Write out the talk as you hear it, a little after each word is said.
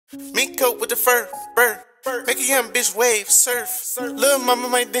Mink coat with the fur, burr. Make a young bitch wave, surf. Lil' mama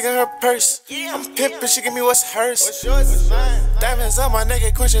might dig in her purse. I'm pimpin', she give me what's hers. What's yours is mine. Diamonds on my neck,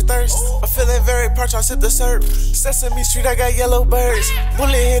 quench your thirst. I'm feeling very parched, I sip the syrup. Sesame Street, I got yellow birds.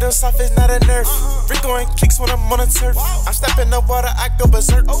 Bullet hit on soft, it's not a nerf. Rico and clicks when I'm on a turf. I'm stepping up water, I go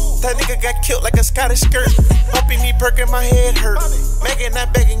berserk. That nigga got killed like a Scottish skirt. Pumping me perkin', my head hurt. Making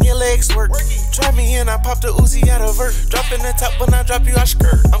that begging, your legs work. Try me in, I pop the Uzi out of vert. Dropping the top when I drop you, I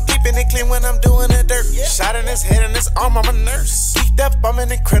skirt. I'm keeping it clean when I'm doing the dirt. Shot in his head and his arm, I'm a nurse. Geeked up, I'm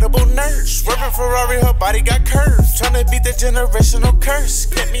an incredible nurse. Swerving Ferrari, her body got curves. Tryna beat the generational curse.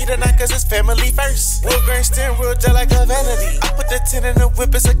 Get me tonight cause it's family first. Wood grain steering wheel jet like a vanity. I put the 10 in the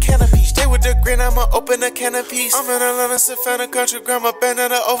whip, it's a canopy. Stay with the green, I'ma open a can of peace. I'm in Atlanta, Savannah, country grandma,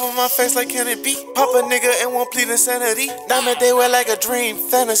 bandana over my face like can it be? Pop a nigga and won't plead insanity. Diamond day wear like a dream,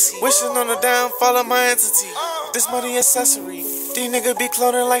 fantasy. Wishing on the downfall of my entity. This money accessory. These niggas be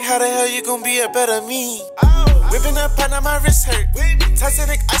cloning like how the hell you gon' be a better me? Whipping up on my wrist hurt.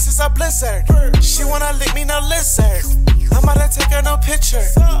 Titanic ice is a blizzard. She wanna lick me, no lizard. I'm about to take her no picture.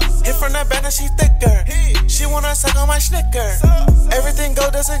 Hit from that band and she thicker. She wanna suck on my snicker. Everything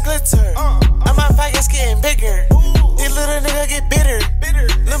gold doesn't glitter. And my bag is getting bigger. These little nigga get bitter.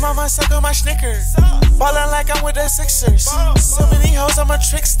 Lil' mama suck on my snicker. Ballin' like I'm with the Sixers. So many hoes, I'm a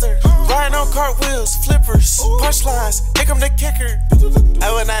trickster. Riding on cartwheels, flippers, punchlines. Here come the kicker.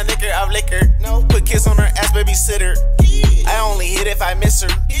 I will not lick her, I'll lick her. No, put kiss on her ass, babysitter. I only hit if I miss her.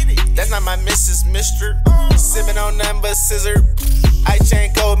 That's not my missus, mister. Sippin' on nothing but scissor. I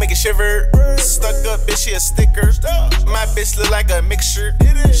chain cold, make it shiver. Stuck up, bitch, she a sticker. My bitch look like a mixture.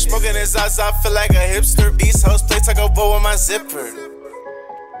 Smoking his eyes, I feel like a hipster. These hoes play taco bowl with my zipper.